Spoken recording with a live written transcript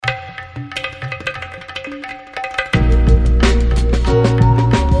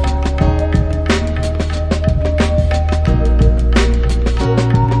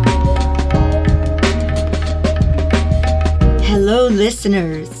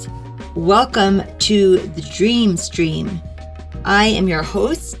listeners. Welcome to the Dream Stream. I am your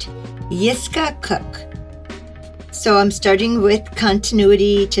host, Yiskah Cook. So I'm starting with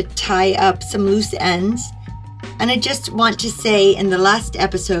continuity to tie up some loose ends. And I just want to say in the last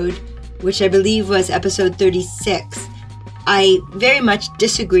episode, which I believe was episode 36, I very much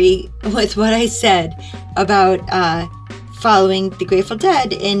disagree with what I said about following the Grateful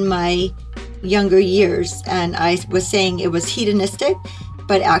Dead in my younger years. And I was saying it was hedonistic,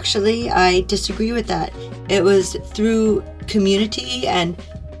 but actually I disagree with that. It was through community and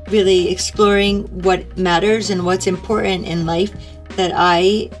really exploring what matters and what's important in life that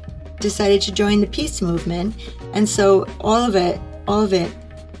I decided to join the peace movement. And so all of it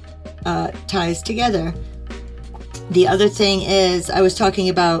ties together. The other thing is I was talking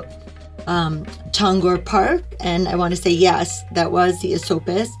about Tongor Park, and I want to say yes, that was the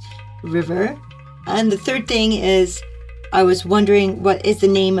Esopus River. And the third thing is I was wondering what is the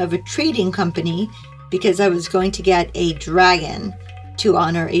name of a trading company, because I was going to get a dragon to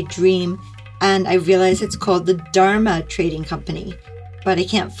honor a dream, and I realized it's called the Dharma Trading Company, but I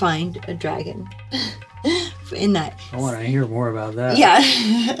can't find a dragon in that. I want to hear more about that. Yeah.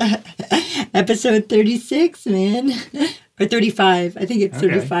 Episode 36, man. Or 35. I think it's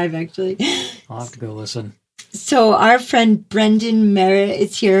 35, actually. I'll have to go listen. So our friend Brendan Merritt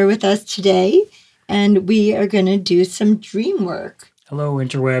is here with us today, and we are going to do some dream work. Hello,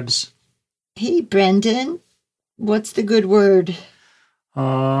 interwebs. Hey, Brendan. What's the good word?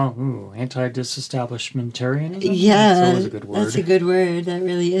 Anti-disestablishmentarianism? Yeah, that's always a good word. That's a good word. That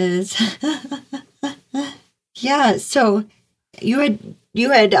really is. Yeah, so you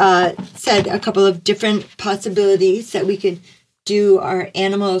had said a couple of different possibilities that we could do our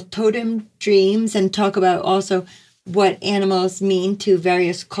animal totem dreams and talk about also what animals mean to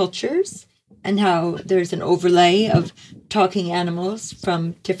various cultures and how there's an overlay of talking animals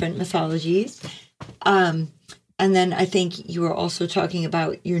from different mythologies. And then I think you were also talking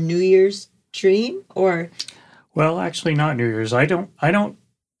about your New Year's dream, or? Well, actually not New Year's. I don't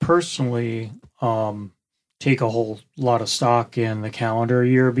personally take a whole lot of stock in the calendar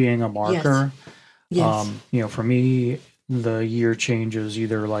year being a marker. Yes. For me, the year changes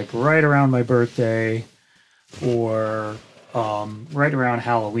either like right around my birthday or right around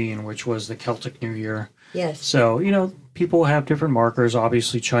Halloween, which was the Celtic New Year. Yes. So, people have different markers.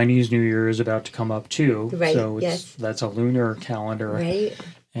 Obviously, Chinese New Year is about to come up too. Right. So yes. That's a lunar calendar. Right.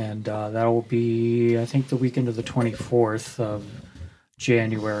 And that will be, I think, the weekend of the 24th of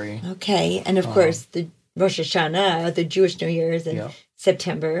January. Okay. And of course, the Rosh Hashanah, the Jewish New Year, is in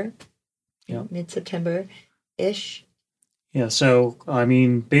September. Yeah. Mid-September-ish. Yeah. So,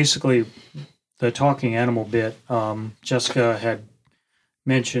 basically, the talking animal bit, Jessica had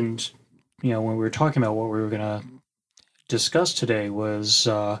mentioned, when we were talking about what we were going to discuss today was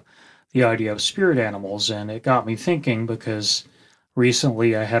the idea of spirit animals. And it got me thinking because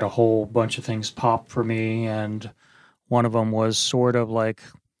recently I had a whole bunch of things pop for me. And one of them was sort of like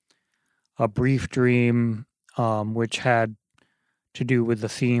a brief dream, which had to do with the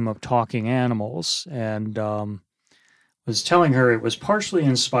theme of talking animals. And was telling her it was partially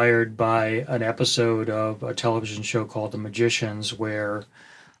inspired by an episode of a television show called The Magicians, where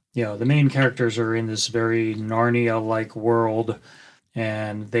the main characters are in this very Narnia-like world,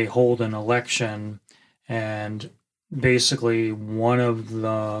 and they hold an election, and basically one of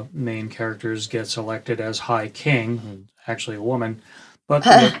the main characters gets elected as High King, actually a woman, but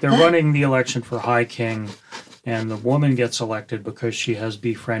they're running the election for High King, and the woman gets elected because she has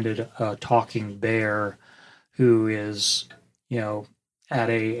befriended a talking bear who is, at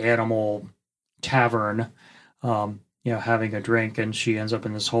a animal tavern, having a drink, and she ends up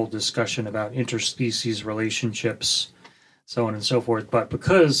in this whole discussion about interspecies relationships, so on and so forth. But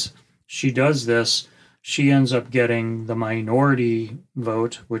because she does this, she ends up getting the minority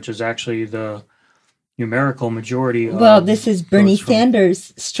vote, which is actually the numerical majority. Well, this is Bernie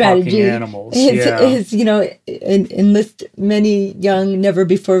Sanders' strategy. Animals. His enlist many young, never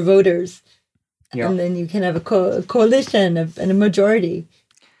before voters. Yeah. And then you can have a coalition and a majority.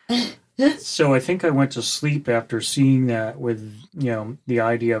 So I think I went to sleep after seeing that, with, the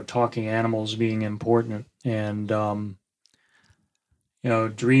idea of talking animals being important. And,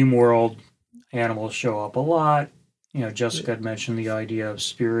 dream world animals show up a lot. Jessica had mentioned the idea of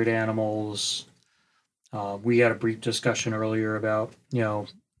spirit animals. We had a brief discussion earlier about,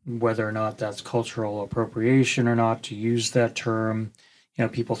 whether or not that's cultural appropriation or not to use that term.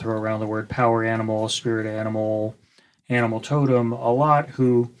 People throw around the word power animal, spirit animal, animal totem a lot,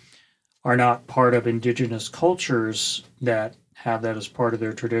 who are not part of indigenous cultures that have that as part of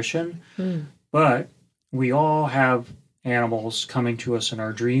their tradition. But we all have animals coming to us in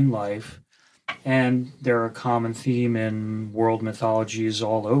our dream life. And they're a common theme in world mythologies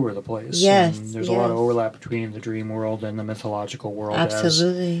all over the place. Yes, and there's a lot of overlap between the dream world and the mythological world.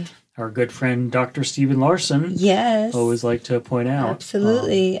 Absolutely. As our good friend Dr. Stephen Larson always like to point out.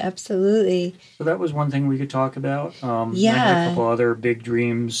 Absolutely. So that was one thing we could talk about. I had a couple other big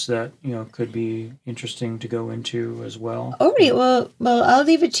dreams that could be interesting to go into as well. All right. Well, I'll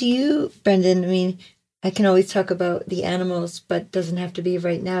leave it to you, Brendan. I mean, I can always talk about the animals, but it doesn't have to be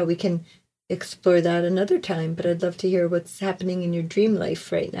right now. We can explore that another time, but I'd love to hear what's happening in your dream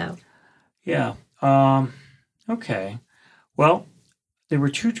life right now. Yeah. Okay. Well, there were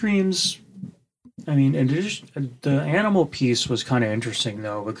two dreams. I mean, the animal piece was kind of interesting,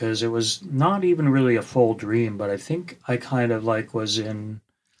 though, because it was not even really a full dream, but I think I kind of was in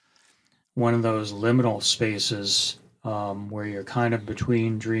one of those liminal spaces where you're kind of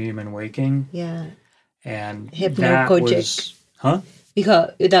between dream and waking. Yeah. And hypnagogic. That was, huh?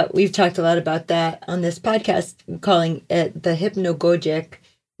 We've talked a lot about that on this podcast, calling it the hypnagogic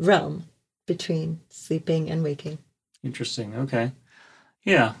realm between sleeping and waking. Interesting. Okay.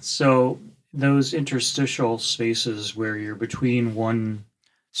 Yeah. So those interstitial spaces where you're between one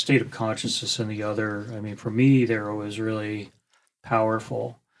state of consciousness and the other, I mean, for me, they're always really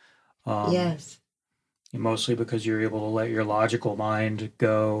powerful. Yes. Mostly because you're able to let your logical mind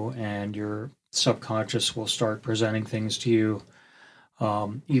go and your subconscious will start presenting things to you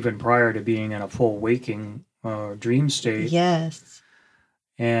even prior to being in a full waking dream state. Yes.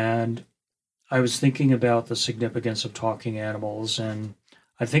 And I was thinking about the significance of talking animals, and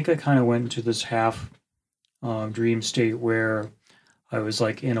I think I kind of went into this half dream state where I was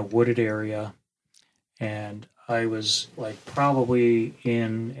in a wooded area, and I was probably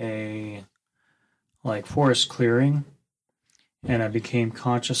in a forest clearing, and I became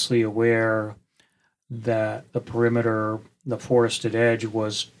consciously aware that the perimeter, the forested edge,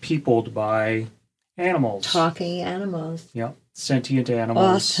 was peopled by animals. Talking animals. Yep, sentient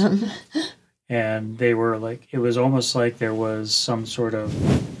animals. Awesome. And they were it was almost like there was some sort of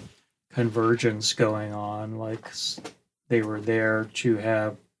convergence going on, they were there to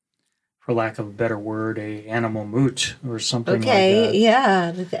have, for lack of a better word, a animal moot or something like that. Okay,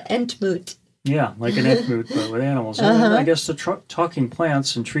 yeah, like the entmoot. Yeah, like an entmoot, but with animals. And I guess the talking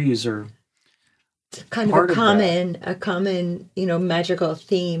plants and trees are kind of a common, magical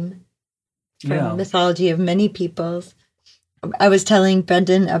theme from mythology of many peoples. I was telling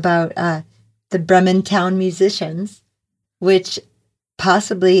Brendan about the Bremen Town Musicians, which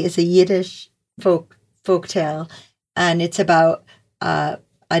possibly is a Yiddish folk tale, and it's about a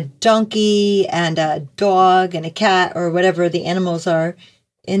donkey and a dog and a cat or whatever the animals are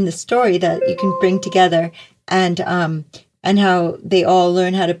in the story that you can bring together, and how they all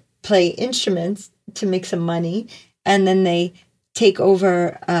learn how to play instruments to make some money, and then they take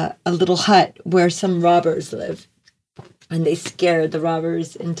over a little hut where some robbers live, and they scare the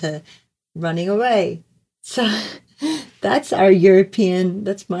robbers into running away. So that's my European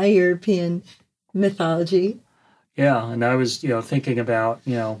mythology. Yeah, and I was thinking about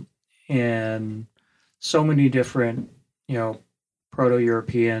in so many different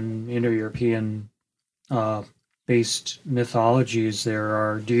Proto-European, Indo-European based mythologies, there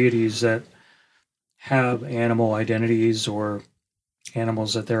are deities that have animal identities or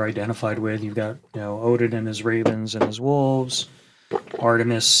animals that they're identified with. You've got Odin and his ravens and his wolves,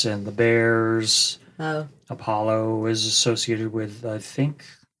 Artemis and the bears. Oh. Apollo is associated with, I think,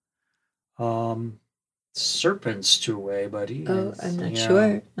 serpents to a way, but I'm not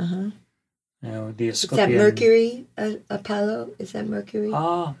sure. The Asclepian. Is that Mercury? Apollo? Is that Mercury?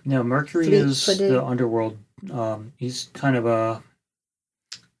 No, Mercury is the underworld. He's kind of a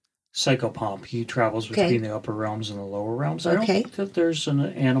psychopomp. He travels between the upper realms and the lower realms. I don't think that there's an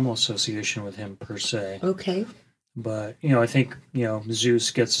animal association with him per se. Okay. But, I think,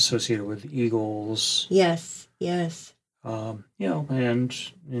 Zeus gets associated with eagles. Yes. And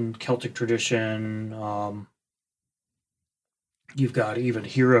in Celtic tradition, you've got even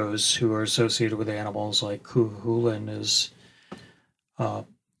heroes who are associated with animals, like Cuchulainn is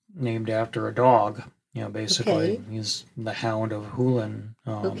named after a dog. Basically, he's the Hound of Hulan.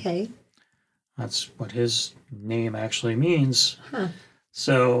 That's what his name actually means. Huh.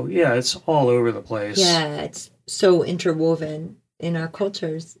 So, it's all over the place. Yeah, it's so interwoven in our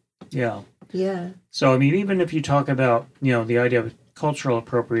cultures. Yeah. Yeah. So, I mean, even if you talk about, the idea of cultural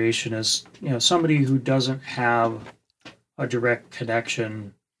appropriation as, somebody who doesn't have a direct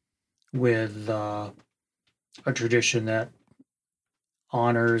connection with a tradition that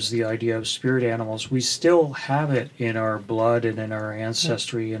honors the idea of spirit animals, we still have it in our blood and in our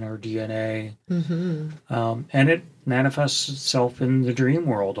ancestry and our DNA. And it manifests itself in the dream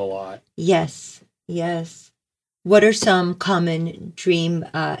world a lot. Yes, yes. What are some common dream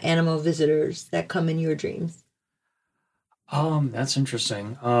animal visitors that come in your dreams? That's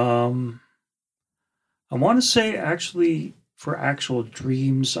interesting. I want to say actually for actual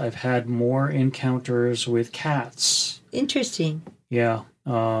dreams, I've had more encounters with cats. Interesting. Yeah.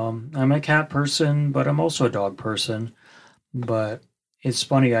 I'm a cat person, but I'm also a dog person. But it's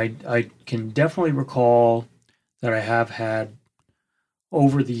funny, I can definitely recall that I have had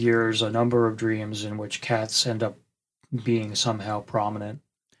over the years a number of dreams in which cats end up being somehow prominent.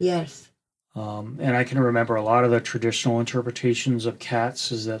 Yes. And I can remember a lot of the traditional interpretations of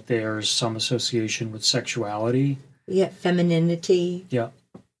cats is that there's some association with sexuality. Yeah, femininity. Yeah.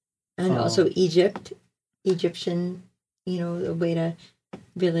 And also Egyptian, a way to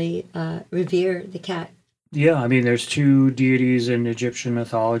really revere the cat. Yeah, I mean, there's two deities in Egyptian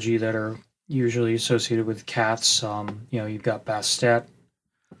mythology that are usually associated with cats. You've got Bastet,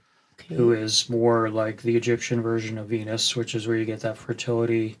 who is more like the Egyptian version of Venus, which is where you get that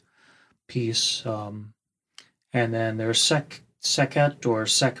fertility piece. And then there's Sekhet or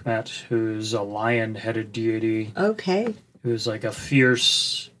Sekhmet, who's a lion-headed deity. Okay. Who's like a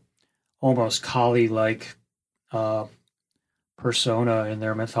fierce, almost Kali-like persona in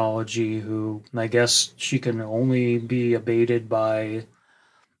their mythology, who I guess she can only be abated by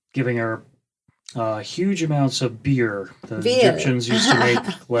giving her huge amounts of beer. The Egyptians used to make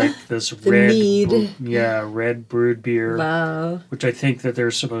like this red brewed beer. Wow. Which I think that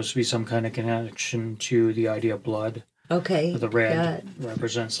there's supposed to be some kind of connection to the idea of blood. Okay. The red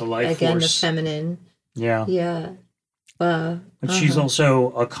represents the life Again, force. the feminine. Yeah. Yeah. Wow. But she's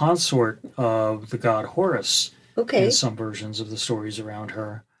also a consort of the god Horus. Okay. In some versions of the stories around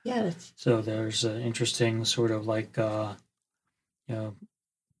her. Yes. So there's an interesting sort of like,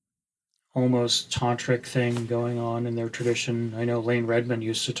 almost tantric thing going on in their tradition. I know Lane Redmond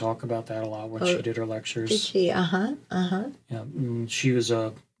used to talk about that a lot when she did her lectures. Did she? Yeah. She was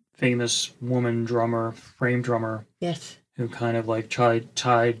a famous woman drummer, frame drummer. Yes. Who kind of like tied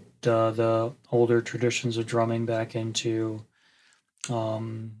the older traditions of drumming back into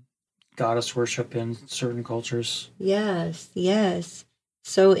goddess worship in certain cultures. Yes, yes.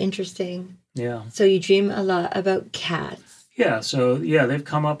 So interesting. Yeah. So you dream a lot about cats. Yeah, they've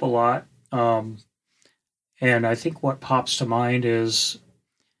come up a lot. And I think what pops to mind is,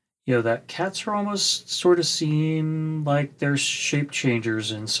 that cats are almost sort of seen like they're shape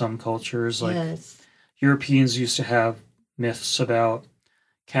changers in some cultures. Like Europeans used to have myths about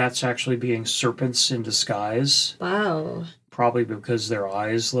cats actually being serpents in disguise. Wow. Probably because their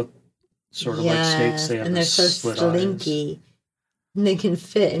eyes look sort of like snakes. They have and they're so slinky. Eyes. And they can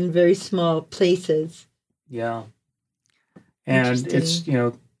fit in very small places. Yeah. And it's,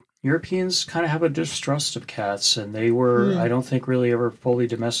 Europeans kind of have a distrust of cats, and they were, I don't think, really ever fully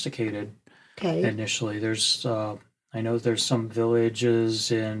domesticated initially. There's, I know there's some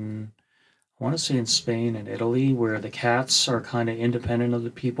villages in, I want to say in Spain and Italy, where the cats are kind of independent of the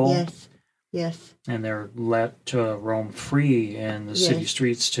people. Yes. Yes. And they're let to roam free in the city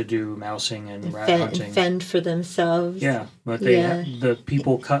streets to do mousing and rat hunting. And fend for themselves. Yeah, but the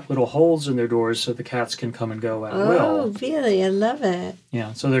people cut little holes in their doors so the cats can come and go at will. Oh, really? I love it.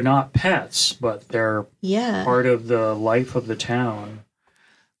 Yeah, so they're not pets, but they're part of the life of the town.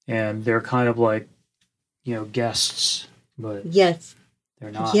 And they're kind of like, guests, but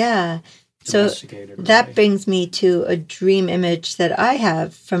they're not. Yeah. So that brings me to a dream image that I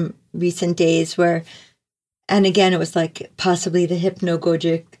have from recent days where, and again, it was like possibly the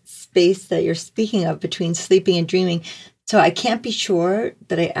hypnagogic space that you're speaking of between sleeping and dreaming. So I can't be sure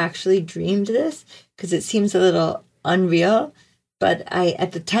that I actually dreamed this because it seems a little unreal, but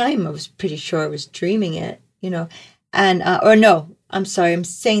at the time, I was pretty sure I was dreaming it, and, or no, I'm sorry, I'm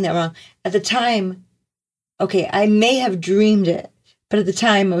saying that wrong. At the time, I may have dreamed it, but at the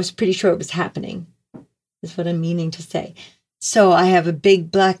time, I was pretty sure it was happening, is what I'm meaning to say. So I have a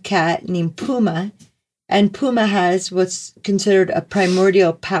big black cat named Puma, and Puma has what's considered a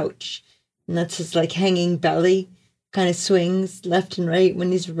primordial pouch. And that's his hanging belly, kind of swings left and right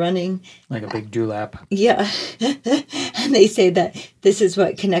when he's running. Like a big dewlap. Yeah. And they say that this is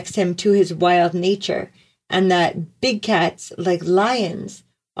what connects him to his wild nature. And that big cats, like lions,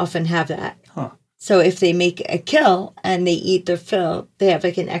 often have that. Huh. So if they make a kill and they eat their fill, they have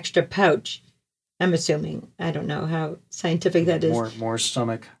an extra pouch. I'm assuming. I don't know how scientific that is. More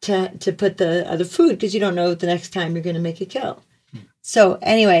stomach. To put the other food, because you don't know the next time you're going to make a kill. So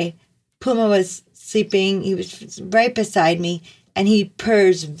anyway, Puma was sleeping. He was right beside me. and he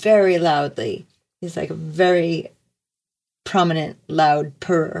purrs very loudly. He's like a very prominent, loud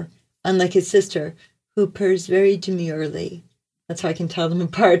purrer, unlike his sister, who purrs very demurely. That's how I can tell them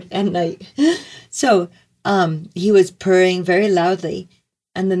apart at night. So he was purring very loudly,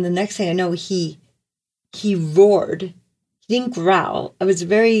 and then the next thing I know, he roared. He didn't growl. I was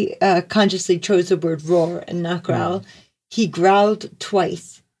very consciously chose the word roar and not growl. He growled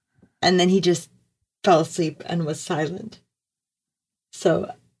twice, and then he just fell asleep and was silent.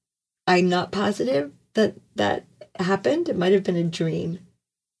 So I'm not positive that happened. It might have been a dream,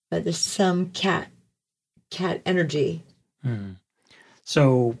 but there's some cat energy.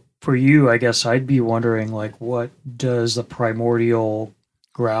 So for you, I guess I'd be wondering, like, what does the primordial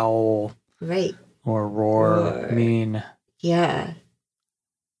growl Right. or roar mean? Yeah.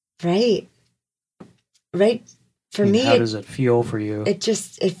 Right. For me, how does it feel for you? It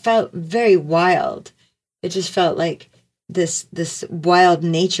felt very wild. It just felt like this wild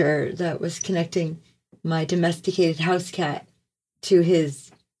nature that was connecting my domesticated house cat to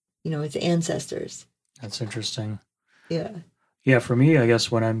his ancestors. That's interesting. Yeah. Yeah, for me, I guess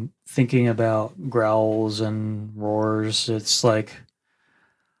when I'm thinking about growls and roars, it's like,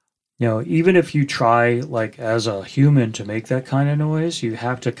 even if you try, like, as a human to make that kind of noise, you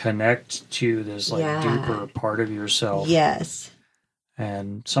have to connect to this, like, deeper part of yourself. Yes.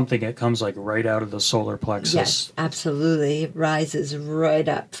 And something that comes, like, right out of the solar plexus. Yes, absolutely. It rises right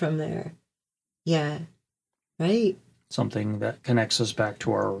up from there. Yeah. Right. Something that connects us back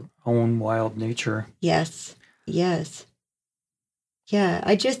to our own wild nature. Yes. Yeah,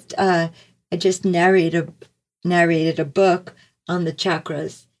 I just narrated a book on the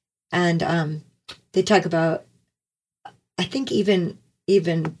chakras, and they talk about, I think even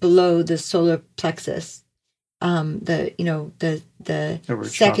below the solar plexus, the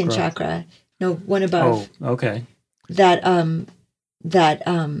second chakra. No, one above. Oh, okay.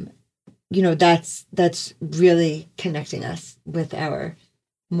 That's really connecting us with our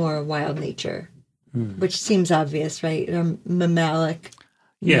more wild nature. Which seems obvious, right? Mammalic,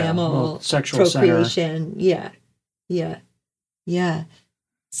 mammal, sexual procreation. Center. Yeah.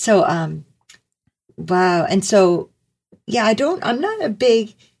 So, wow. And so, I'm not a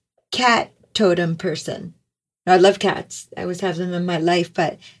big cat totem person. I love cats. I always have them in my life,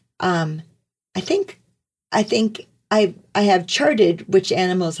 but I think I have charted which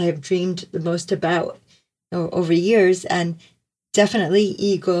animals I have dreamed the most about over years, and definitely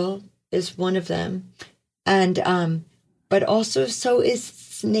eagle is one of them, and but also so is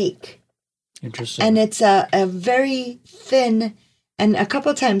snake. Interesting. And it's a very thin, and a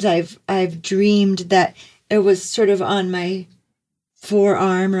couple of times I've dreamed that it was sort of on my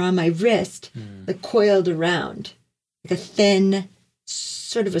forearm or on my wrist, like coiled around, like a thin,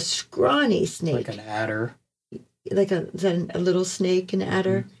 sort of a scrawny snake, like an adder, like a little snake, an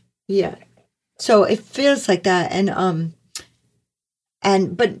adder. Yeah. So it feels like that,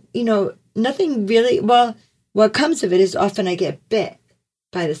 but nothing really. Well, what comes of it is often I get bit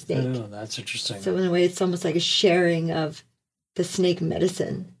by the snake. Oh, that's interesting. So in a way, it's almost like a sharing of the snake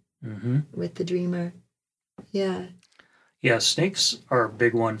medicine with the dreamer. Yeah. Yeah, snakes are a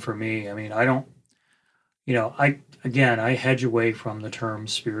big one for me. I mean, I don't, I hedge away from the term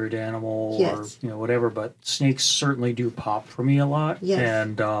spirit animal or, whatever, but snakes certainly do pop for me a lot. Yes.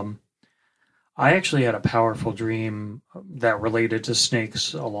 And I actually had a powerful dream that related to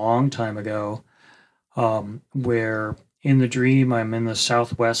snakes a long time ago, where in the dream I'm in the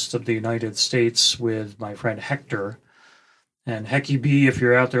southwest of the United States with my friend Hector. And Hecky B, if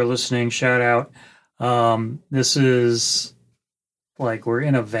you're out there listening, shout out. This is like we're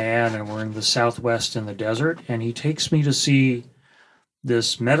in a van and we're in the southwest in the desert, and he takes me to see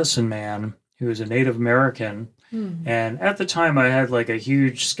this medicine man who is a Native American. And at the time I had like a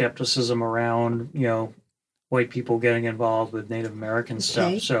huge skepticism around, white people getting involved with Native American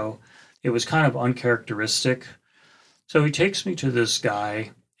stuff. So it was kind of uncharacteristic. So he takes me to this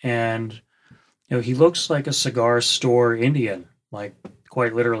guy, and he looks like a cigar store Indian, like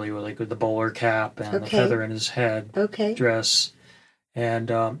quite literally, with the bowler cap and the feather in his head dress.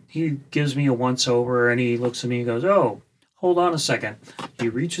 And he gives me a once over, and he looks at me and goes, "Oh, hold on a second." He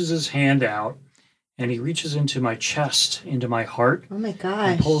reaches his hand out, and he reaches into my chest, into my heart. Oh my gosh.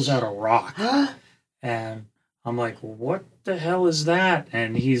 And pulls out a rock. And I'm like, "What the hell is that?"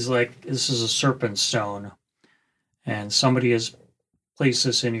 And he's like, "This is a serpent stone. And somebody has placed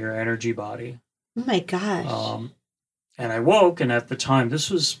this in your energy body." Oh my gosh. And I woke, and at the time, this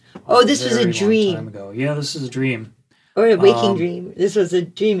was this was a dream. Time ago. Yeah, this is a dream. Or a waking dream. This was a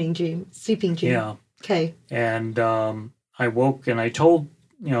dreaming dream, sleeping dream. Yeah. Okay. And I woke, and I told,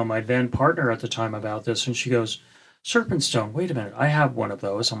 my then partner at the time about this, and she goes, serpent stone. Wait a minute, I have one of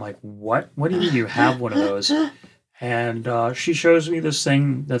those. I'm like, what? What do you mean you have one of those? And she shows me this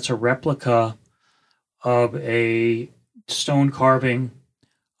thing that's a replica of a stone carving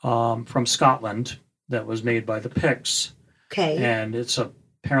from Scotland that was made by the Picts. Okay. And it's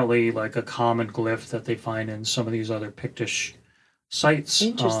apparently like a common glyph that they find in some of these other Pictish sites.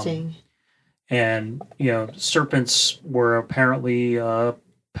 Interesting. And, serpents were apparently a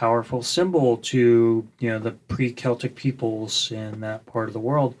powerful symbol to, the pre-Celtic peoples in that part of the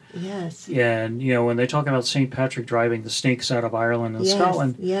world. Yes. And, when they talk about St. Patrick driving the snakes out of Ireland and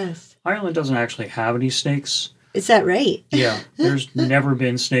Scotland, yes, Ireland doesn't actually have any snakes. Is that right? Yeah, there's never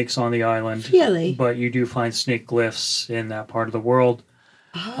been snakes on the island. Really? But you do find snake glyphs in that part of the world.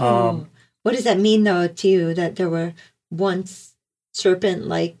 Oh. What does that mean, though, to you, that there were once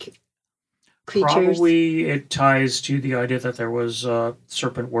serpent-like creatures? Probably it ties to the idea that there was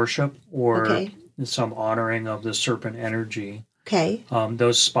serpent worship or some honoring of the serpent energy. Okay.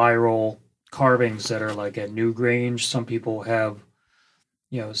 Those spiral carvings that are like at Newgrange, some people have,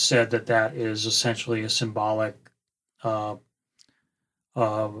 said that is essentially a symbolic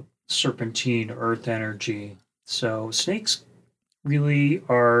serpentine earth energy. So snakes really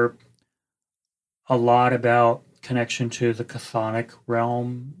are a lot about connection to the chthonic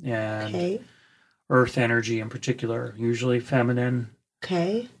realm and earth energy in particular, usually feminine.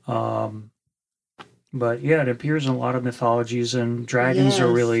 Okay. But yeah, it appears in a lot of mythologies, and dragons are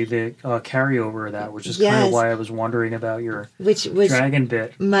really the carryover of that, which is kind of why I was wondering about your dragon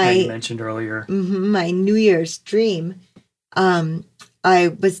bit that you mentioned earlier. My New Year's dream. I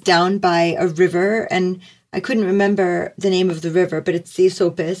was down by a river, and I couldn't remember the name of the river, but it's the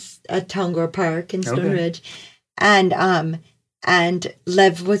Esopus at Towngore Park in Stone Ridge. And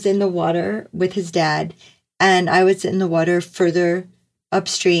Lev was in the water with his dad, and I was in the water further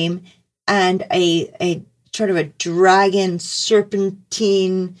upstream, and a sort of a dragon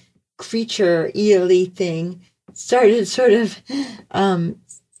serpentine creature eel-y thing started sort of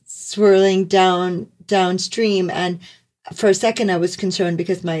swirling downstream, and for a second I was concerned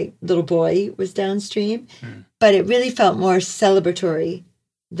because my little boy was downstream, but it really felt more celebratory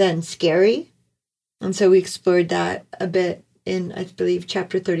than scary. And so we explored that a bit in, I believe,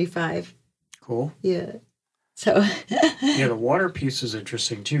 chapter 35. Cool. Yeah. So yeah, the water piece is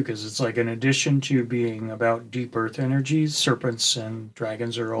interesting too, because it's like in addition to being about deep earth energies, serpents and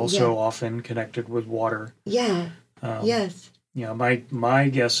dragons are also often connected with water. Yeah. Yes. My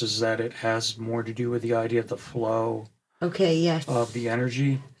guess is that it has more to do with the idea of the flow. Okay. Yes. Of the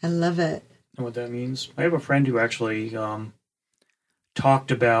energy. I love it. And what that means. I have a friend who actually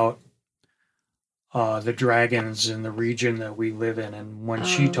talked about the dragons in the region that we live in, and when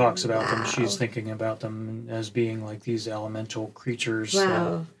she talks about them, she's thinking about them as being like these elemental creatures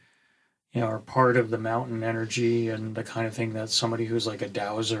that are part of the mountain energy and the kind of thing that somebody who's like a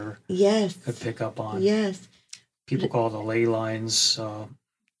dowser could pick up on. Yes. People call the ley lines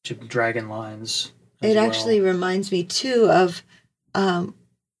dragon lines. It actually reminds me too of one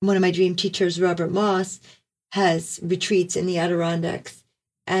of my dream teachers, Robert Moss, has retreats in the Adirondacks,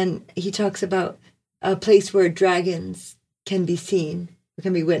 and he talks about a place where dragons can be seen,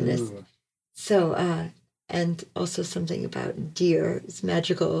 can be witnessed. Ooh. So, and also something about deer's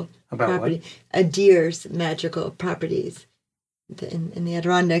magical property. What? A deer's magical properties in the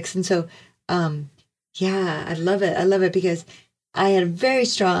Adirondacks. And so, I love it. I love it because I had a very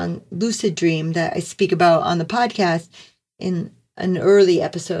strong lucid dream that I speak about on the podcast in an early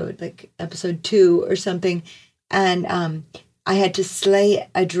episode, like episode 2 or something. And I had to slay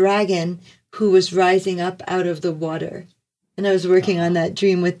a dragon who was rising up out of the water. And I was working on that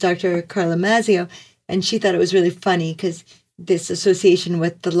dream with Dr. Carla Mazzio, and she thought it was really funny because this association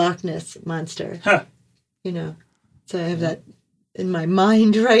with the Loch Ness monster. Huh. So I have that in my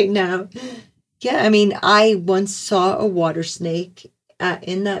mind right now. Yeah, I mean, I once saw a water snake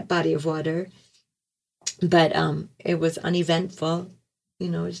in that body of water, but it was uneventful.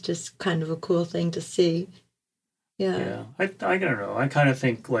 It's just kind of a cool thing to see. Yeah. I don't know. I kind of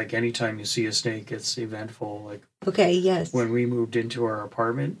think like anytime you see a snake, it's eventful. Like when we moved into our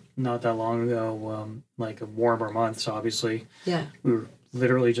apartment not that long ago, like warmer months, obviously. Yeah. We were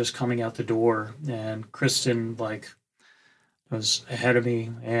literally just coming out the door, and Kristen was ahead of me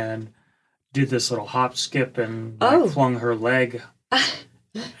and did this little hop skip and flung her leg,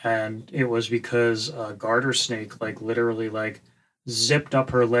 and it was because a garter snake literally zipped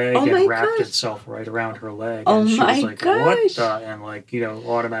up her leg and wrapped itself right around her leg. And she was like, what the? And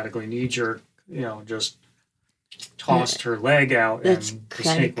automatically knee jerk, just tossed her leg out and the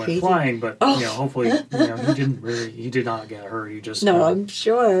snake went flying, but hopefully he did not get hurt. He just I'm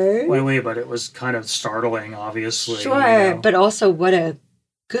sure went away, but it was kind of startling, obviously. Sure, but also what a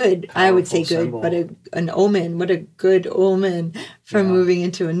good, I would say good, symbol. But an omen. What a good omen for moving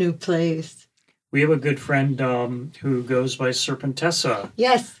into a new place. We have a good friend who goes by Serpentessa.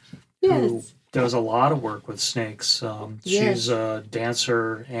 Yes. Who does a lot of work with snakes. She's a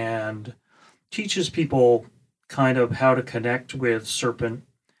dancer and teaches people kind of how to connect with serpent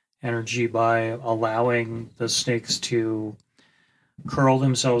energy by allowing the snakes to curl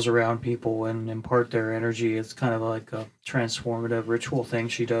themselves around people and impart their energy. It's kind of like a transformative ritual thing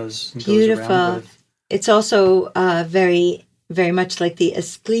she does. And beautiful. Goes around with. It's also very, very much like the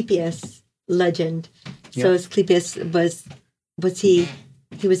Asclepius legend. Yep. So Asclepius was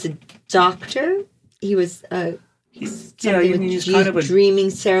he was a doctor. He was he's kind of a dreaming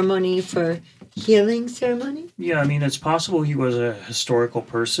ceremony for healing ceremony. Yeah, I mean, it's possible he was a historical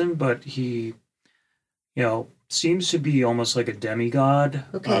person, but he, seems to be almost like a demigod,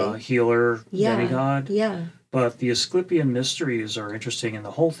 healer, demigod. Yeah. But the Asclepian mysteries are interesting, and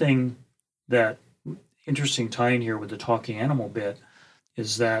the whole thing that interesting tie-in here with the talking animal bit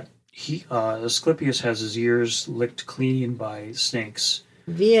is that Asclepius has his ears licked clean by snakes.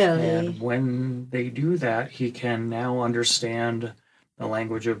 Really? And when they do that, he can now understand the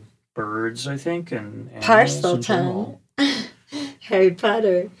language of birds, I think, and parcel tongue. Harry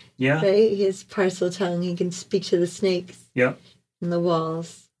Potter. Yeah. Right? His parcel tongue. He can speak to the snakes. Yep. In the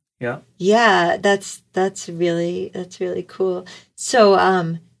walls. Yeah. Yeah, that's really cool.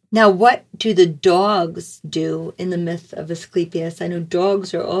 So now what do the dogs do in the myth of Asclepius? I know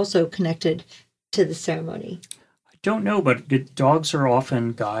dogs are also connected to the ceremony. I don't know, but dogs are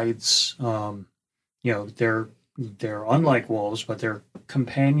often guides. They're unlike wolves, but they're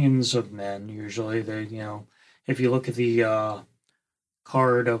companions of men. Usually, they if you look at the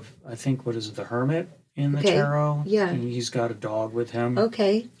card of, I think, what is it, the Hermit in the tarot? Yeah, and he's got a dog with him.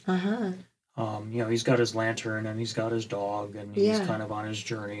 Okay. He's got his lantern and he's got his dog and he's kind of on his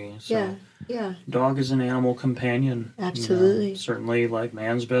journey. So yeah. Dog is an animal companion. Absolutely. Certainly like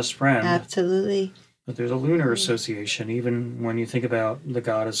man's best friend. Absolutely. But there's a lunar association. Even when you think about the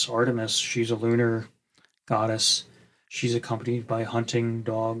goddess Artemis, she's a lunar goddess. She's accompanied by hunting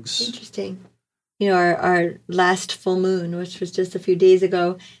dogs. Interesting. Our last full moon, which was just a few days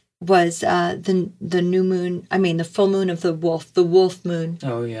ago, was the new moon. I mean, the full moon of the wolf moon.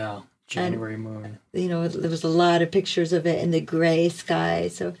 Oh yeah, January moon. There was a lot of pictures of it in the gray sky,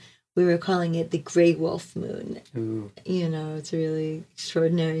 so we were calling it the gray wolf moon. Ooh. It's really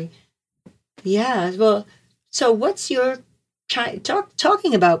extraordinary. Yeah. Well, so what's your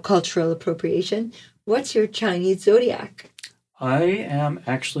talking about cultural appropriation? What's your Chinese zodiac? I am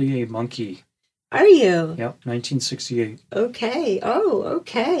actually a monkey. Are you? Yep, 1968. Okay. Oh,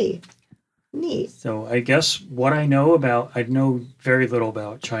 okay. Neat. So I guess what I know very little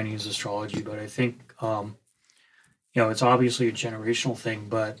about Chinese astrology, but I think, it's obviously a generational thing,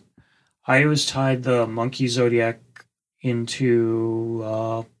 but I always tied the monkey zodiac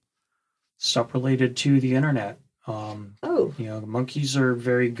into stuff related to the internet. Monkeys are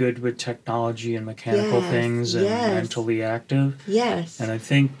very good with technology and mechanical things and mentally active. Yes. And I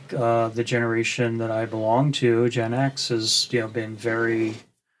think the generation that I belong to, Gen X, has been very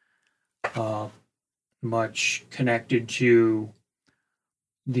much connected to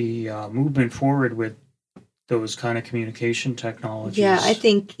the movement forward with those kind of communication technologies. Yeah, I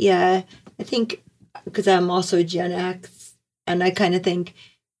think because I'm also Gen X, and I kind of think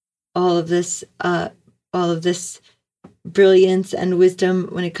all of this brilliance and wisdom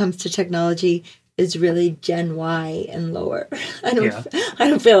when it comes to technology is really Gen Y and lower. I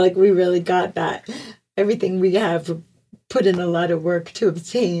don't feel like we really got that. Everything we have put in a lot of work to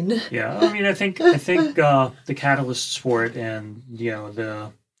obtain. Yeah, I mean, I think the catalysts for it and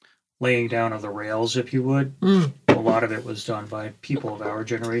the laying down of the rails, if you would, a lot of it was done by people of our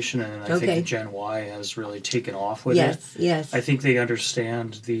generation, and I think Gen Y has really taken off with it. Yes. I think they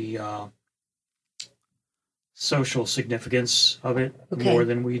understand the social significance of it more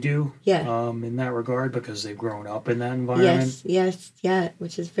than we do. Yeah. In that regard, because they've grown up in that environment. Yes,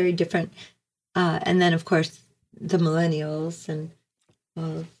 which is very different. And then, of course, the millennials and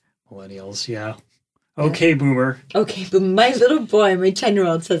all. Millennials, yeah. Okay, boomer. Okay, but my little boy, my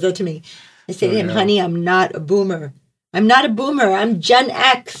 10-year-old, says that to me. I say to him, honey, I'm not a boomer. I'm not a boomer. I'm Gen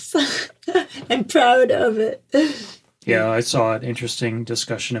X. I'm proud of it. Yeah, I saw an interesting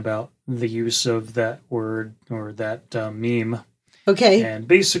discussion about the use of that word or that meme. Okay. And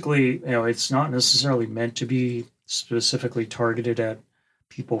basically, it's not necessarily meant to be specifically targeted at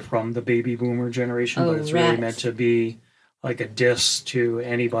people from the baby boomer generation, Oh, but it's really rats. meant to be like a diss to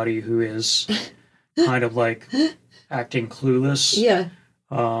anybody who is kind of like acting clueless. Yeah.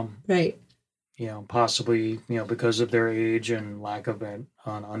 Um, Right. Possibly, because of their age and lack of an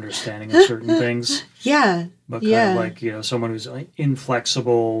understanding of certain things. Yeah. But Yeah. kind of like, someone who's like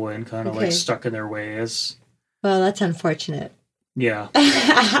inflexible and kind of like Okay. stuck in their ways. Well, that's unfortunate. Yeah,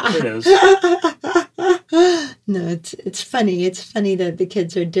 it is. No, it's funny. It's funny that the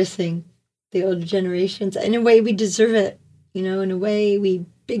kids are dissing the older generations. In a way, we deserve it. In a way, we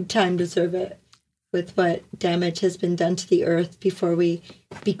big time deserve it with what damage has been done to the earth before we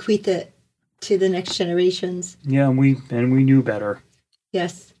bequeath it to the next generations. Yeah, and we knew better.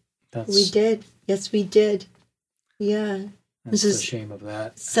 Yes, we did. Yes, we did. Yeah. That's the shame of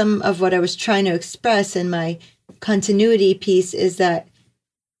that. Some of what I was trying to express in my continuity piece is that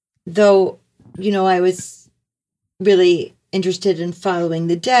though, I was really interested in following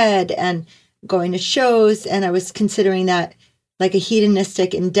the dead and going to shows, and I was considering that like a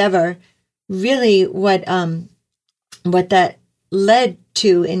hedonistic endeavor, really what that led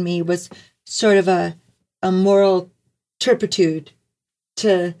to in me was sort of a moral turpitude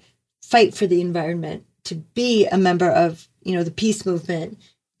to fight for the environment, to be a member of, the peace movement,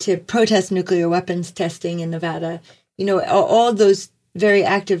 to protest nuclear weapons testing in Nevada, all those very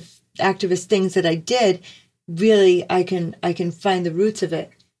activist things that I did. Really, I can find the roots of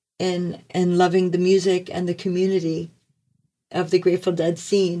it in loving the music and the community of the Grateful Dead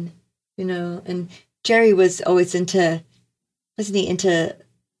scene, And Jerry was always wasn't he into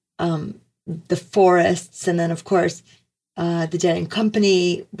the forests, and then of course the Dead and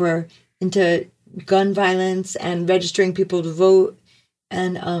Company were into gun violence and registering people to vote,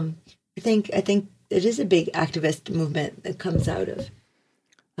 and I think it is a big activist movement that comes out of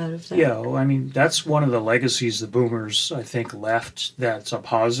that. Yeah, well, I mean, that's one of the legacies the boomers, I think, left that's a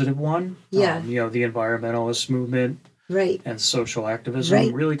positive one. Yeah. The environmentalist movement, right, and social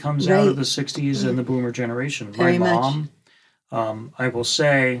activism really comes out of the 60s and the boomer generation. Very My mom, I will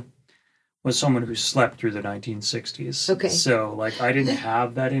say, was someone who slept through the 1960s. Okay. So, I didn't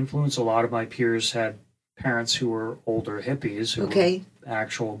have that influence. A lot of my peers had parents who were older hippies who were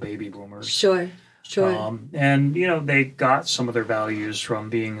actual baby boomers. Sure. And, they got some of their values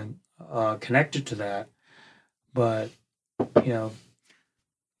from being connected to that. But, the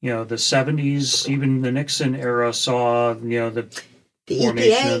 70s, even the Nixon era saw, the formation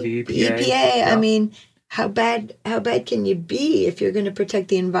EPA, of the EPA. The EPA, yeah. I mean, how bad can you be if you're going to protect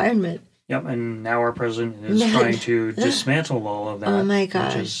the environment? Yep, and now our president is trying to dismantle all of that. Oh my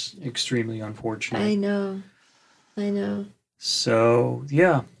gosh. Which is extremely unfortunate. I know. So,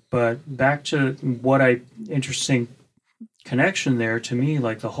 yeah, but back to interesting connection there to me,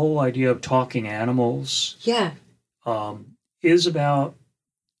 like the whole idea of talking animals is about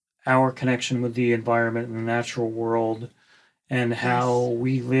our connection with the environment and the natural world and how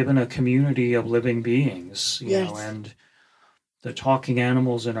we live in a community of living beings, you know, and the talking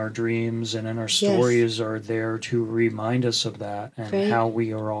animals in our dreams and in our stories are there to remind us of that and how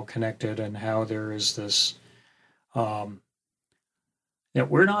we are all connected and how there is this, that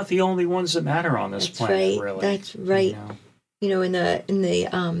we're not the only ones that matter on this planet, really. That's right. You know, in the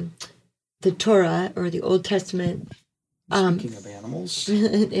Torah or the Old Testament. Speaking of animals.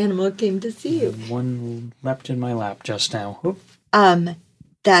 An animal came to see you. One leapt in my lap just now. Oop.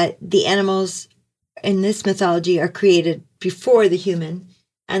 That the animals in this mythology are created before the human,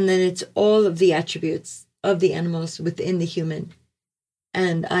 and then it's all of the attributes of the animals within the human.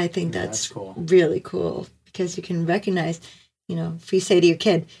 And I think that's cool. Really cool, because you can recognize, you know, if you say to your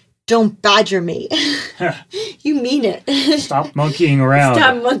kid, "Don't badger me," you mean it. Stop monkeying around.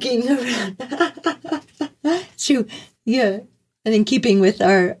 Stop monkeying around. So, yeah. And in keeping with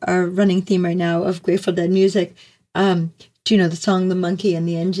our running theme right now of Grateful Dead music, do you know the song "The Monkey and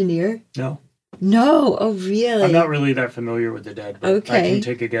the Engineer"? No. Oh, really? I'm not really that familiar with the Dead, but I can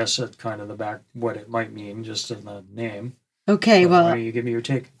take a guess at kind of the back, what it might mean, just in the name. Okay, well. Why don't you give me your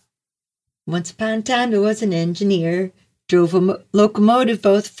take? Once upon a time, there was an engineer, drove a locomotive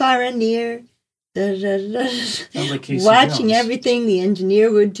both far and near. Sounds like Casey Watching Jones. everything the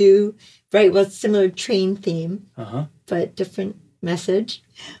engineer would do. Right, well, similar train theme, but different message.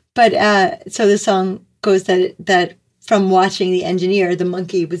 But so the song goes that from watching the engineer, the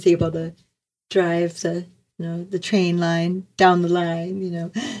monkey was able to drive the train line down the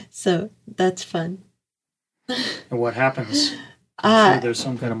line, So that's fun. And what happens? I'm sure there's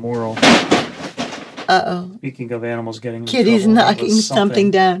some kind of moral. Speaking of animals getting kitties knocking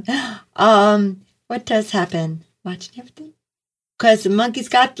something down. What does happen? Watching everything? Because the monkey's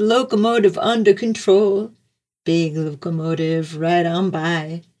got the locomotive under control. big locomotive right on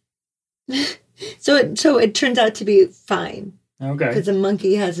by. So it turns out to be fine. Okay. Because the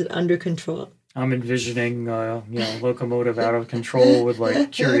monkey has it under control. I'm envisioning, locomotive out of control with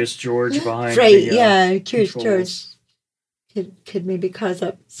like Curious George behind. Right, The, Curious controls. George could maybe cause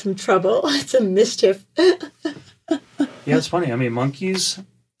up some trouble, some mischief. Yeah, it's funny. I mean, monkeys,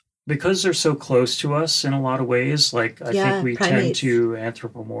 because they're so close to us in a lot of ways, like I think we tend primates. to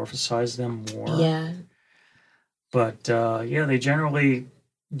anthropomorphize them more. Yeah. But they generally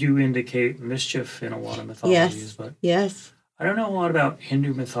do indicate mischief in a lot of mythologies. But Yes. I don't know a lot about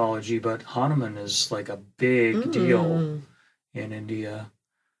Hindu mythology, but Hanuman is like a big deal in India.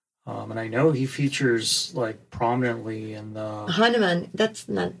 And I know he features like prominently in the Hanuman. That's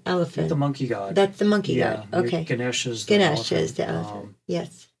not elephant. The monkey god. That's the monkey god. Okay. Ganesh is the elephant. Is the elephant.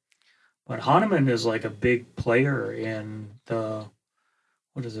 Yes. But Hanuman is like a big player in the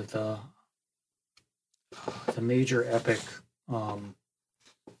major epic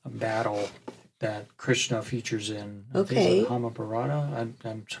battle that Krishna features in. Okay. Mahabharata.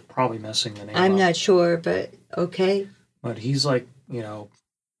 I'm probably messing the name up. I'm not sure, but okay. But he's like,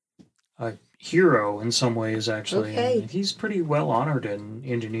 a hero in some ways, actually. Okay. And he's pretty well honored in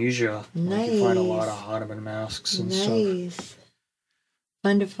Indonesia. Nice. You find a lot of Hanuman masks and stuff. Nice.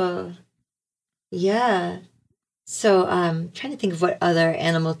 Wonderful. Yeah. So trying to think of what other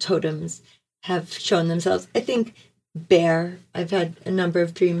animal totems have shown themselves. I think bear. I've had a number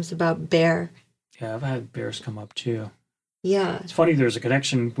of dreams about bear. Yeah, I've had bears come up too. Yeah. It's funny, there's a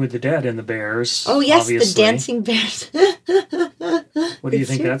connection with the dead and the bears. Oh, yes, obviously. the dancing bears. What do you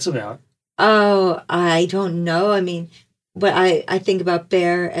think that's about? Oh, I don't know. I mean, what I think about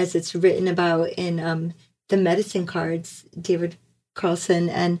bear as it's written about in the medicine cards, David Carlson,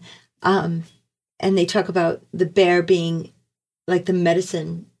 and they talk about the bear being like the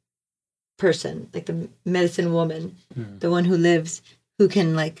medicine person, like the medicine woman, the one who lives, who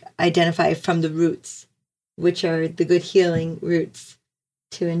can like identify from the roots, which are the good healing roots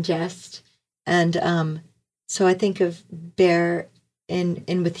to ingest. And so I think of bear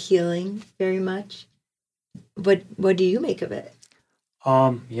in with healing very much. What do you make of it?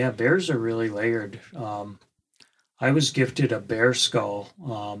 Bears are really layered. I was gifted a bear skull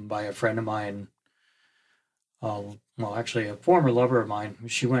by a friend of mine. Actually, a former lover of mine.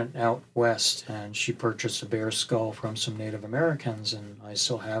 She went out west and she purchased a bear skull from some Native Americans, and I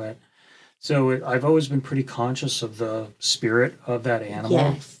still have it. So I've always been pretty conscious of the spirit of that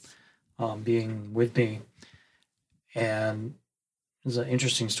animal being with me. And it's an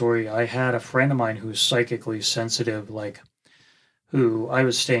interesting story. I had a friend of mine who's psychically sensitive, who I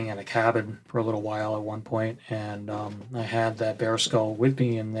was staying in a cabin for a little while at one point, and I had that bear skull with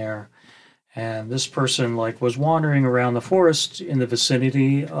me in there. And this person was wandering around the forest in the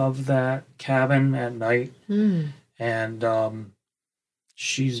vicinity of that cabin at night. And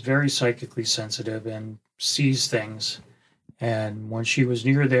she's very psychically sensitive and sees things. And when she was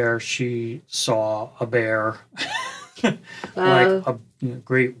near there, she saw a bear, like a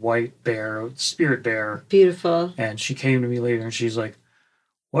great white bear, spirit bear. Beautiful. And she came to me later and she's like,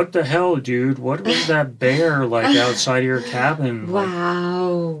 "What the hell, dude? What was that bear outside of your cabin?"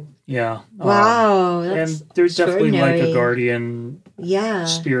 Wow. Yeah. Wow. And there's definitely a guardian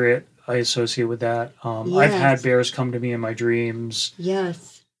spirit I associate with that. I've had bears come to me in my dreams.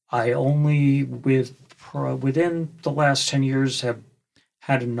 Yes. I only, within the last 10 years, have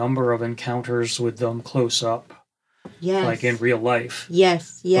had a number of encounters with them close up. Yes. Like in real life.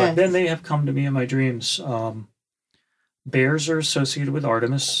 Yes. But then they have come to me in my dreams. Bears are associated with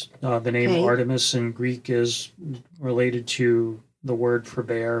Artemis. The name Artemis in Greek is related to the word for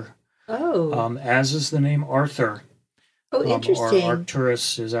bear. Oh. As is the name Arthur. Oh, interesting. Or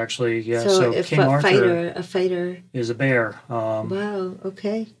Arcturus is actually, So King Arthur a fighter is a bear. Wow,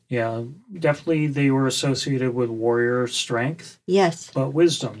 okay. Yeah, definitely they were associated with warrior strength. Yes. But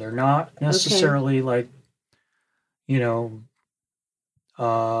wisdom. They're not necessarily kill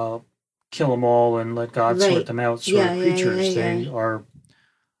them all and let God sort them out sort of creatures.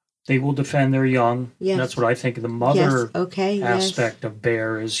 They will defend their young. Yes. That's what I think. The mother aspect of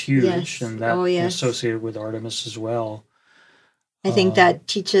bear is huge, and that is associated with Artemis as well. I think that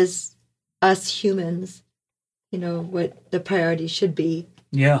teaches us humans, what the priority should be.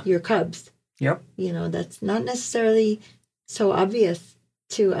 Yeah. Your cubs. Yep. That's not necessarily so obvious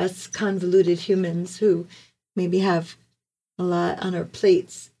to us convoluted humans who maybe have a lot on our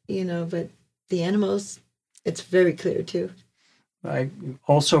plates, but the animals, it's very clear too. I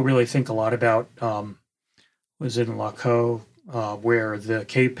also really think a lot about, was in Laco, where the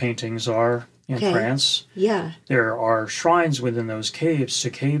cave paintings are in France. Yeah. There are shrines within those caves to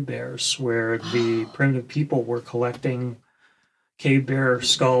cave bears where the primitive people were collecting cave bear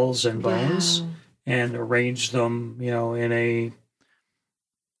skulls and bones and arranged them, in a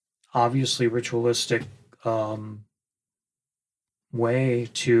obviously ritualistic way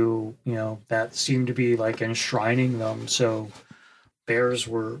to, that seemed to be like enshrining them. So bears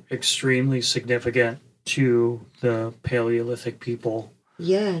were extremely significant to the Paleolithic people.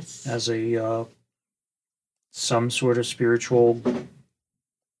 Yes. As a some sort of spiritual,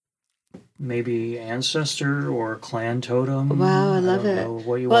 maybe ancestor or clan totem. Wow, I love it. I don't know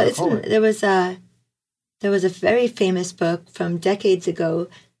what you want to call it. There was a very famous book from decades ago,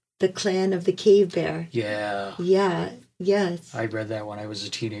 The Clan of the Cave Bear. Yeah. Yeah. Yes. I read that when I was a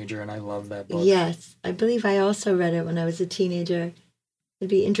teenager, and I love that book. Yes. I believe I also read it when I was a teenager. I'd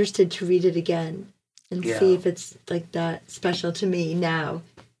be interested to read it again and see if it's like that special to me now,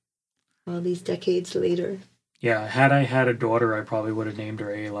 all these decades later. Yeah, had I had a daughter, I probably would have named her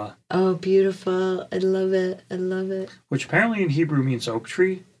Ayla. Oh, beautiful. I love it. I love it. Which apparently in Hebrew means oak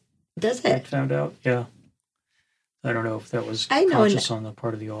tree. Does it? I found out, yeah. I don't know if that was conscious on the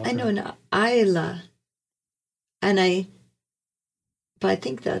part of the author. I know an Ayla. But I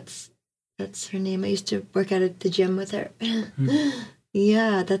think that's her name. I used to work out at the gym with her.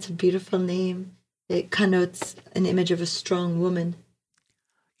 Yeah, that's a beautiful name. It connotes an image of a strong woman.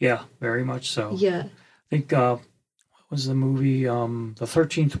 Yeah, very much so. Yeah. I think, what was the movie? The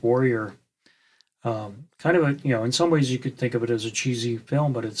 13th Warrior. Kind of in some ways you could think of it as a cheesy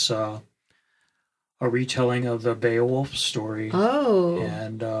film, but it's a retelling of the Beowulf story. Oh.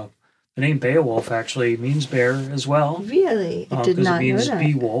 And the name Beowulf actually means bear as well. Really? I did not know that. Because it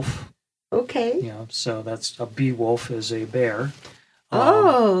means bee-wolf. Okay. So that's a bee-wolf is a bear.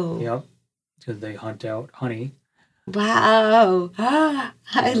 Yep. Because they hunt out honey. Wow.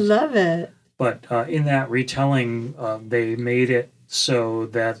 I love it. But in that retelling, they made it so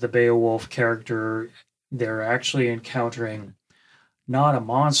that the Beowulf character, they're actually encountering not a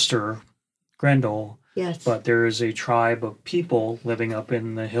monster, Grendel, yes, but there is a tribe of people living up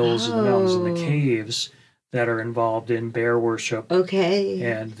in the hills and the mountains and the caves that are involved in bear worship. Okay.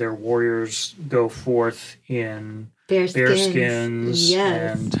 And their warriors go forth in bear skins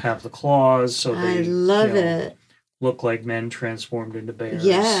and have the claws, so they I love it. Look like men transformed into bears.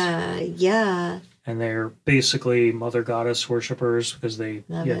 Yeah. And they're basically mother goddess worshippers because they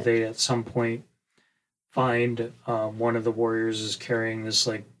at some point find one of the warriors is carrying this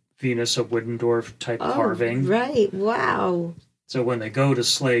like Venus of Wittendorf type carving. Right. Wow. So when they go to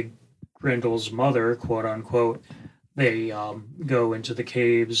slay Grendel's mother, quote unquote, they go into the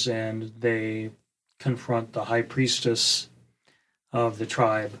caves and they confront the high priestess of the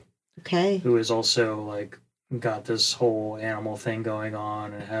tribe. Okay. Who is also like got this whole animal thing going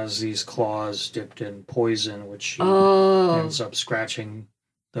on and has these claws dipped in poison, which she ends up scratching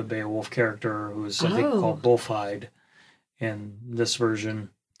the Beowulf character, who's I think called Bullfide in this version.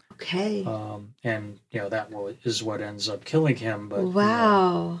 Okay. And that is what ends up killing him. But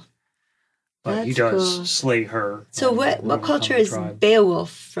wow. But he does slay her. So what culture is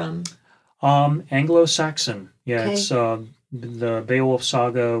Beowulf from? Anglo-Saxon. Yeah, it's the Beowulf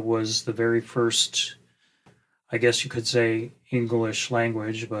saga was the very first, I guess you could say, English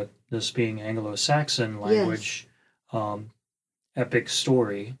language, but this being Anglo-Saxon language, epic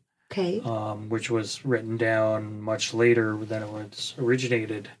story, which was written down much later than it was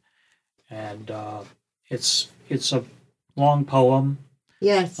originated, and it's a long poem.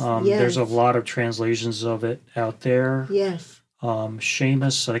 Yes. There's a lot of translations of it out there. Yes.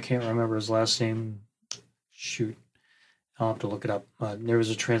 Seamus, I can't remember his last name. Shoot. I'll have to look it up. There was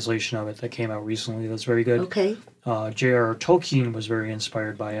a translation of it that came out recently that's very good. Okay. J.R.R. Tolkien was very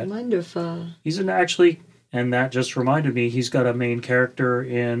inspired by it. Wonderful. He's and that just reminded me, he's got a main character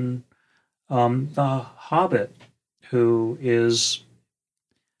in The Hobbit who is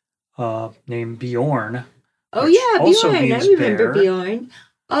named Bjorn. Oh, yeah, Bjorn. I remember Bjorn.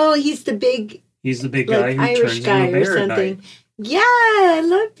 Oh, he's the big guy who Irish turns guy into a bear or something. at night. Yeah, I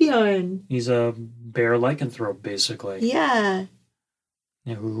love Bjorn. He's a bear lycanthrope, basically. Yeah.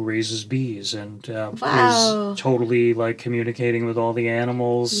 Who raises bees and is totally like communicating with all the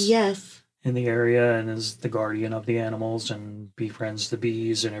animals in the area and is the guardian of the animals and befriends the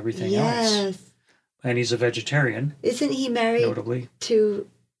bees and everything else. And he's a vegetarian. Isn't he married notably to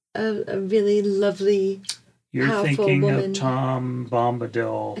a really lovely, You're powerful thinking woman? of Tom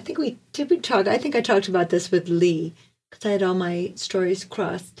Bombadil. I think we talk. I think I talked about this with Lee because I had all my stories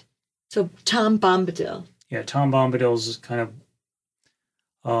crossed. So Tom Bombadil. Yeah, Tom Bombadil is kind of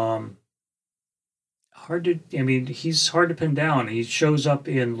he's hard to pin down. He shows up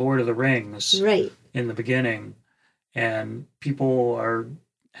in Lord of the Rings Right. in the beginning, and people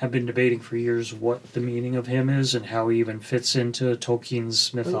have been debating for years what the meaning of him is and how he even fits into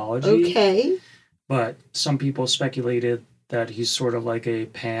Tolkien's mythology. Okay. But some people speculated that he's sort of like a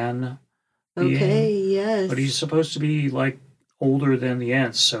Pan being. Okay, yes. But he's supposed to be like older than the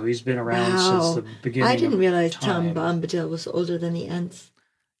Ents, so he's been around since the beginning. I didn't realize time. Tom Bombadil was older than the Ents.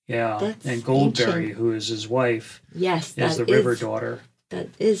 Yeah, That's and Goldberry, ancient. who is his wife, Yes, is the river daughter. That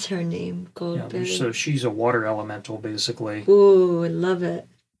is her name, Goldberry. Yeah, so she's a water elemental, basically. Ooh, I love it.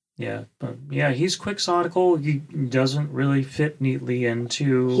 Yeah, but yeah, he's quixotical. He doesn't really fit neatly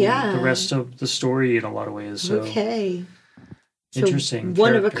into the rest of the story in a lot of ways. So okay. Interesting. So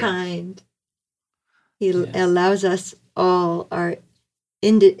one character. of a kind. He allows us all our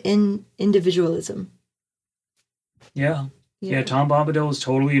individualism. Yeah. Yeah, Tom Bombadil is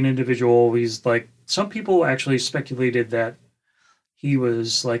totally an individual. He's like, some people actually speculated that he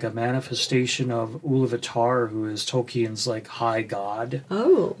was like a manifestation of Uluvatar, who is Tolkien's like high god.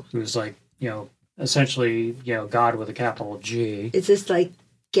 Oh. Who's like, essentially, God with a capital G. Is this like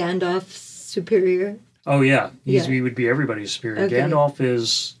Gandalf's superior? Oh, yeah. He would be everybody's superior. Okay. Gandalf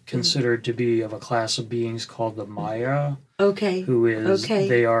is considered to be of a class of beings called the Maya. Okay. Who is,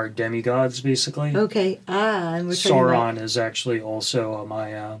 they are demigods, basically. Okay. And we're Sauron is actually also a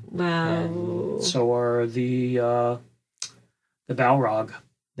Maya. Wow. And so are the Balrog.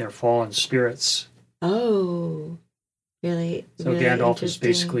 They're fallen spirits. Oh. Really? So really Gandalf is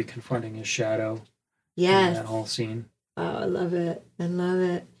basically confronting his shadow. Yes. In that whole scene. Oh, I love it. I love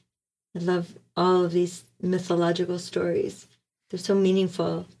it. I love all of these mythological stories. They're so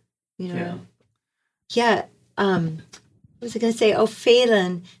meaningful, Yeah. What was I going to say? Oh,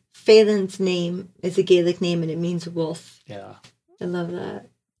 Phelan. Phelan's name is a Gaelic name, and it means wolf. Yeah. I love that,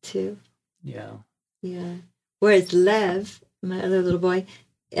 too. Yeah. Yeah. Whereas Lev, my other little boy,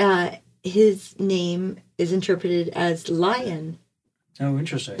 his name is interpreted as lion. Oh,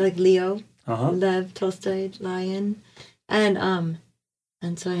 interesting. Like Leo. Uh-huh. Lev Tolstoy, lion.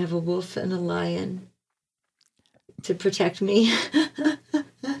 And so I have a wolf and a lion to protect me.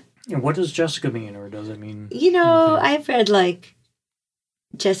 And what does Jessica mean, or does it mean? I've read like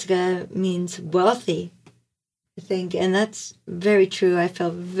Jessica means wealthy, I think, and that's very true. I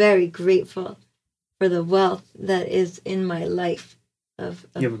felt very grateful for the wealth that is in my life. You have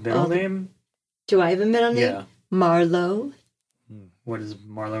a middle name? Do I have a middle name? Yeah. Marlowe. What does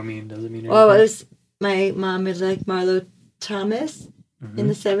Marlowe mean? Does it mean anything? Oh, my mom is like Marlowe Thomas. Mm-hmm. In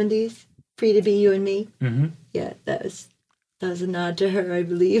the 70s, Free to Be You and Me. Mm-hmm. Yeah, that was a nod to her, I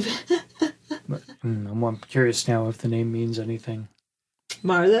believe. I'm curious now if the name means anything.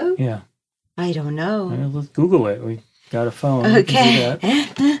 Marlowe? Yeah. I don't know. Let's Google it. We got a phone. Okay.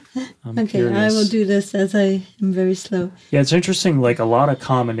 I'm curious. I will do this as I am very slow. Yeah, it's interesting. Like a lot of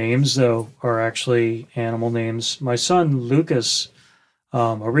common names, though, are actually animal names. My son, Lucas,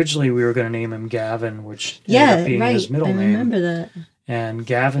 originally we were going to name him Gavin, which ended up being his middle name. I remember that. And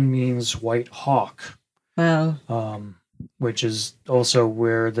Gavin means white hawk. Wow. Which is also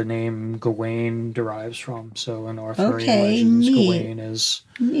where the name Gawain derives from. So in Arthurian legends, Gawain is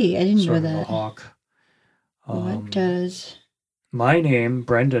I didn't know that. A hawk. What does? My name,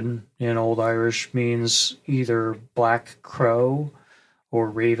 Brendan, in Old Irish means either black crow or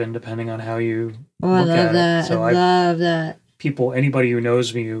raven, depending on how you look at it. So I love that. Anybody who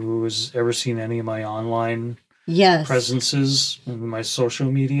knows me, who has ever seen any of my online presences in my social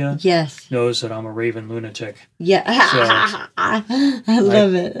media knows that I'm a raven lunatic. Yeah. So I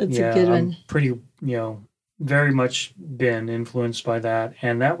love it. It's a good one. I'm pretty, very much been influenced by that.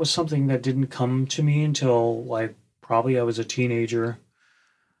 And that was something that didn't come to me until probably I was a teenager.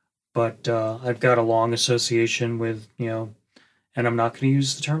 But I've got a long association with, and I'm not going to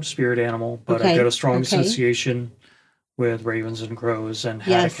use the term spirit animal, but I've got a strong association with ravens and crows and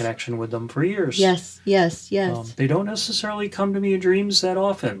had a connection with them for years. Yes. They don't necessarily come to me in dreams that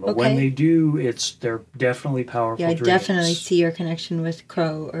often, but when they do, they're definitely powerful dreams. Yeah, I definitely see your connection with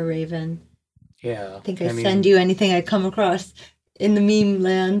crow or raven. Yeah. I think I send you anything I come across in the meme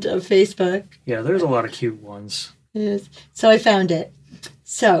land of Facebook. Yeah, there's a lot of cute ones. Yes. So I found it.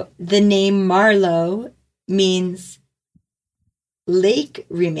 So the name Marlowe means lake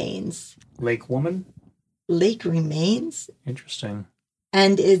remains. Lake woman? Lake remains. Interesting.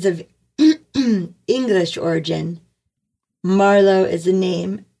 And is of English origin. Marlowe is a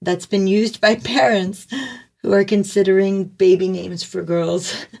name that's been used by parents who are considering baby names for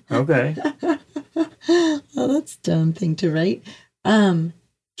girls. Okay. Well, that's a dumb thing to write.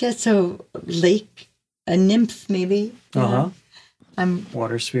 So lake, a nymph maybe. Uh-huh.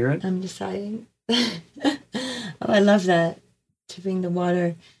 Water spirit. I'm deciding. Oh, I love that. Tipping the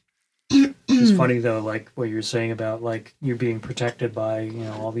water. It's funny though, like what you're saying about like you being protected by,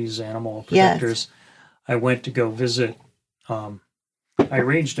 all these animal protectors. Yes. I went to go visit. I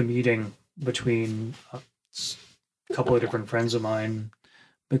arranged a meeting between a couple of different friends of mine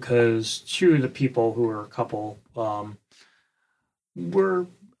because two of the people who are a couple are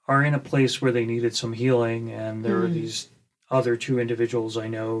in a place where they needed some healing, and there are these other two individuals I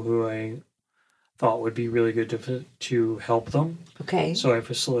know who I thought would be really good to help them. Okay. So I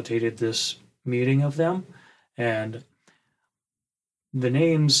facilitated this meeting of them, and the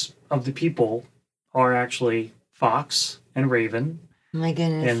names of the people are actually Fox and Raven. Oh my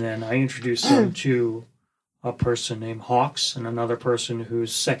goodness. And then I introduced them to a person named Hawks and another person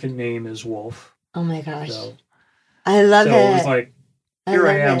whose second name is Wolf. Oh my gosh. So, I love it. So it was like, here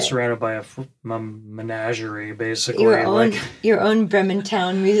I am surrounded by a menagerie, basically. Your own Bremen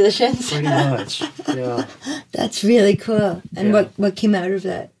Town musicians. Pretty much, yeah. That's really cool. And what came out of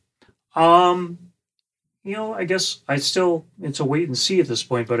that? I guess it's a wait and see at this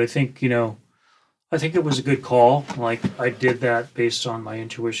point, but I think it was a good call. Like, I did that based on my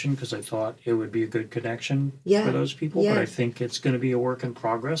intuition because I thought it would be a good connection for those people. Yeah. But I think it's going to be a work in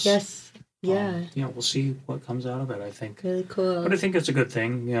progress. Yes. Yeah. We'll see what comes out of it, I think. Really cool. But I think it's a good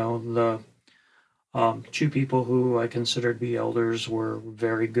thing. The two people who I considered to be elders were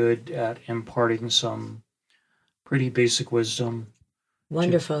very good at imparting some pretty basic wisdom.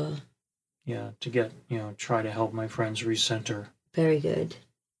 Wonderful. To get, try to help my friends recenter. Very good.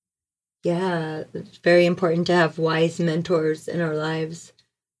 Yeah, it's very important to have wise mentors in our lives.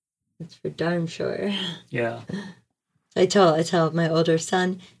 That's for darn sure. Yeah. I tell my older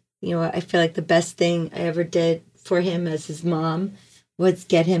son, I feel like the best thing I ever did for him as his mom was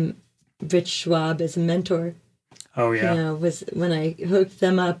get him Rich Schwab as a mentor. Oh, yeah. Was when I hooked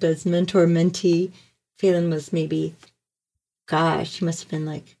them up as mentor-mentee. Phelan was maybe, he must have been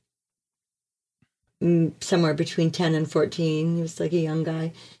like somewhere between 10 and 14. He was like a young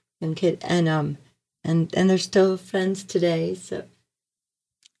kid. And they're still friends today. So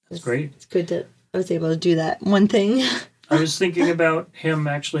that's great. It's good that I was able to do that one thing. I was thinking about him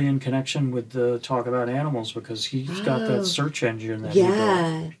actually in connection with the talk about animals because he's got that search engine that he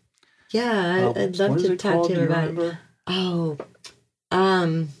built. Yeah, I'd love to talk to him about it. Oh,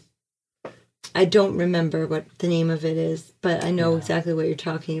 I don't remember what the name of it is, but I know exactly what you're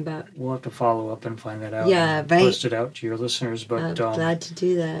talking about. We'll have to follow up and find that out. Yeah, and right. Post it out to your listeners. But I'm glad to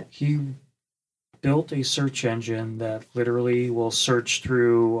do that. He built a search engine that literally will search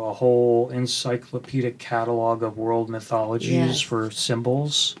through a whole encyclopedic catalog of world mythologies for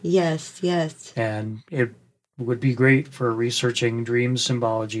symbols. Yes. And it would be great for researching dream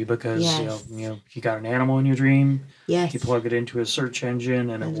symbology because you got an animal in your dream. Yes. You plug it into a search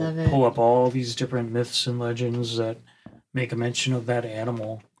engine and it will pull up all these different myths and legends that make a mention of that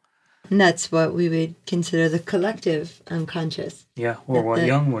animal. And that's what we would consider the collective unconscious. Yeah, or what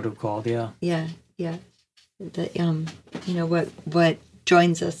Jung would have called, Yeah. That what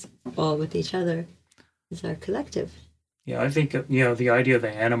joins us all with each other is our collective. Yeah, I think the idea of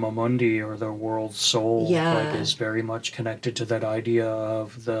the anima mundi or the world soul is very much connected to that idea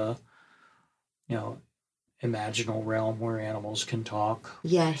of the imaginal realm where animals can talk.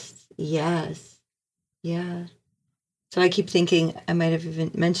 Yes. Yeah. So I keep thinking I might have even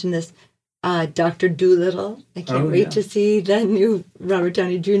mentioned this. Dr. Dolittle. I can't wait to see that new Robert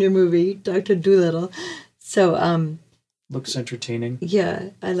Downey Jr. movie, Dr. Dolittle. So looks entertaining. Yeah,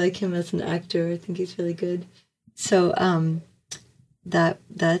 I like him as an actor. I think he's really good. So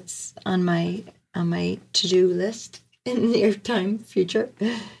that's on my to-do list in the near time future.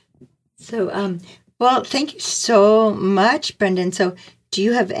 So well, thank you so much, Brendan. So do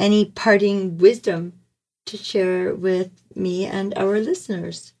you have any parting wisdom to share with me and our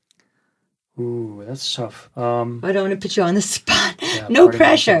listeners? Ooh, that's tough. I don't want to put you on the spot. Yeah, no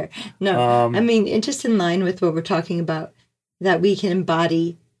pressure. No, I mean, just in line with what we're talking about, that we can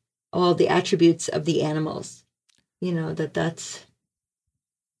embody all the attributes of the animals. That's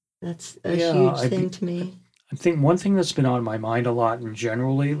a huge thing to me. I think one thing that's been on my mind a lot in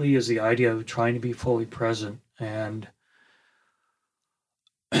general lately is the idea of trying to be fully present. And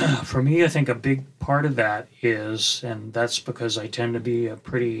for me, I think a big part of that is, and that's because I tend to be a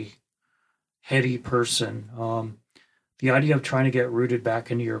pretty heady person, the idea of trying to get rooted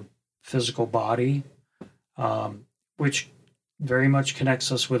back into your physical body, which very much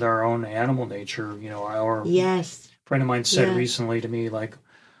connects us with our own animal nature. Our friend of mine said recently to me, like,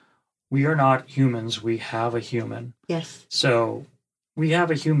 we are not humans, we have a human. Yes. So we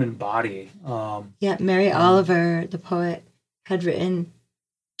have a human body. Mary Oliver, the poet, had written,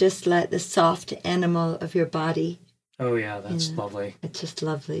 just let the soft animal of your body. Oh yeah, that's lovely. It's just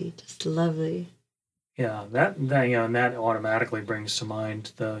lovely, just lovely. Yeah, that and that automatically brings to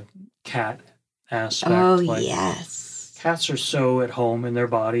mind the cat aspect. Oh, yes. Cats are so at home in their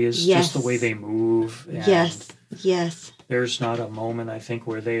bodies, just the way they move. And yes. There's not a moment, I think,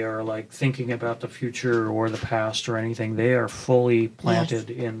 where they are like thinking about the future or the past or anything. They are fully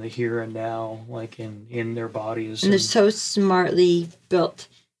planted in the here and now, like in their bodies. And they're so smartly built.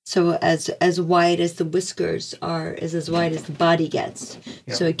 So as wide as the whiskers are, is as wide as the body gets.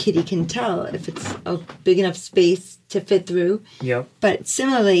 Yep. So a kitty can tell if it's a big enough space to fit through. Yep. But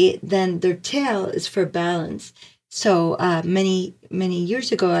similarly, then their tail is for balance. So many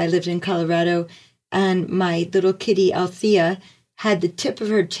years ago, I lived in Colorado, and my little kitty Althea had the tip of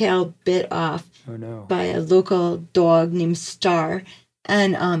her tail bit off by a local dog named Star,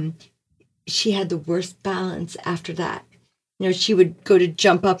 and she had the worst balance after that. You know, she would go to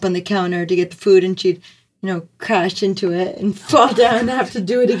jump up on the counter to get the food, and she'd, crash into it and fall down and have to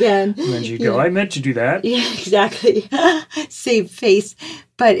do it again. And then she'd go, I meant to do that. Yeah, exactly. Save face.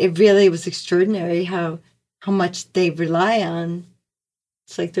 But it really was extraordinary how much they rely on.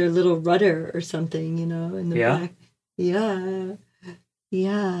 It's like their little rudder or something, in the back. Yeah.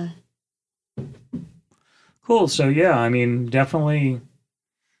 Cool. So, definitely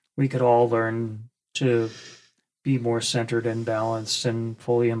we could all learn to be more centered and balanced and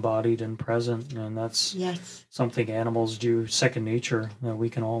fully embodied and present. And that's something animals do, second nature, that we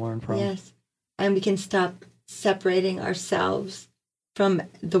can all learn from. Yes. And we can stop separating ourselves from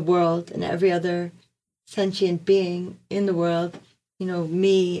the world and every other sentient being in the world,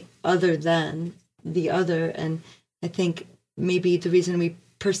 me other than the other. And I think maybe the reason we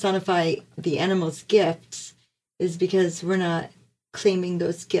personify the animal's gifts is because we're not claiming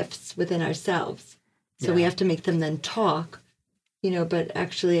those gifts within ourselves. So we have to make them then talk, but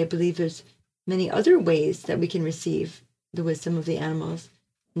actually I believe there's many other ways that we can receive the wisdom of the animals.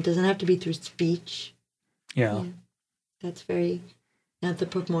 It doesn't have to be through speech. Yeah. That's very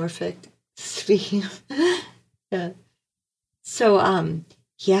anthropomorphic speaking. Yeah. So,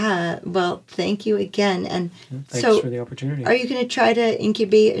 well, thank you again. And thanks for the opportunity. Are you going to try to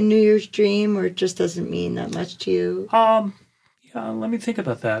incubate a New Year's dream, or it just doesn't mean that much to you? Let me think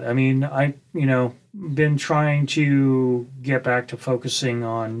about that. I mean, I, been trying to get back to focusing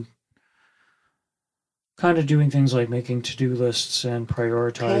on kind of doing things like making to-do lists and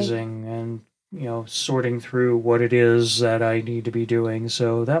prioritizing and, sorting through what it is that I need to be doing.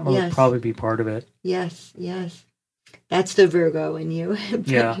 So that might probably be part of it. Yes. That's the Virgo in you.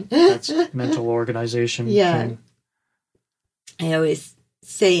 Yeah, that's mental organization. Yeah. Thing. I always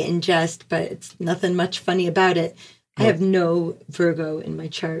say in jest, but it's nothing much funny about it. I have no Virgo in my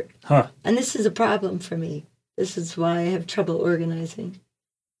chart. Huh. And this is a problem for me. This is why I have trouble organizing,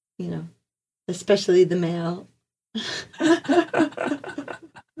 especially the male.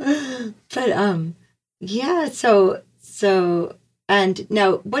 But, so, and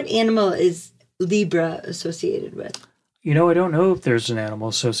now what animal is Libra associated with? I don't know if there's an animal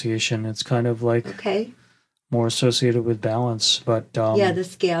association. It's kind of like more associated with balance, but... the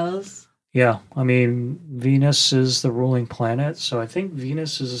scales. Yeah, Venus is the ruling planet, so I think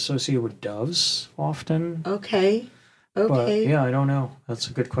Venus is associated with doves often. Okay. But, I don't know. That's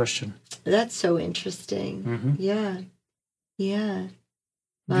a good question. That's so interesting. Mm-hmm. Yeah.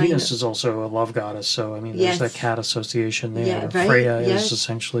 Venus is also a love goddess, so, there's that cat association there. Yeah, right? Freya is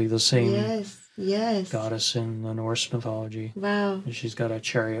essentially the same goddess in the Norse mythology. Wow. And she's got a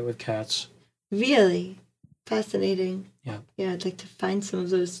chariot with cats. Really? Fascinating. Yeah. Yeah, I'd like to find some of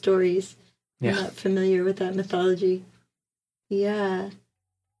those stories. Yeah. I'm not familiar with that mythology. Yeah.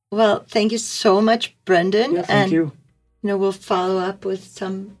 Well, thank you so much, Brendan. Yeah, thank you. We'll follow up with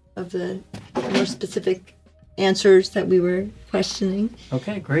some of the more specific answers that we were questioning.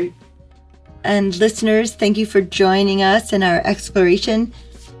 Okay, great. And listeners, thank you for joining us in our exploration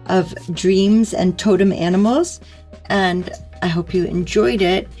of dreams and totem animals. And I hope you enjoyed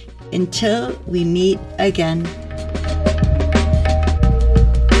it. Until we meet again.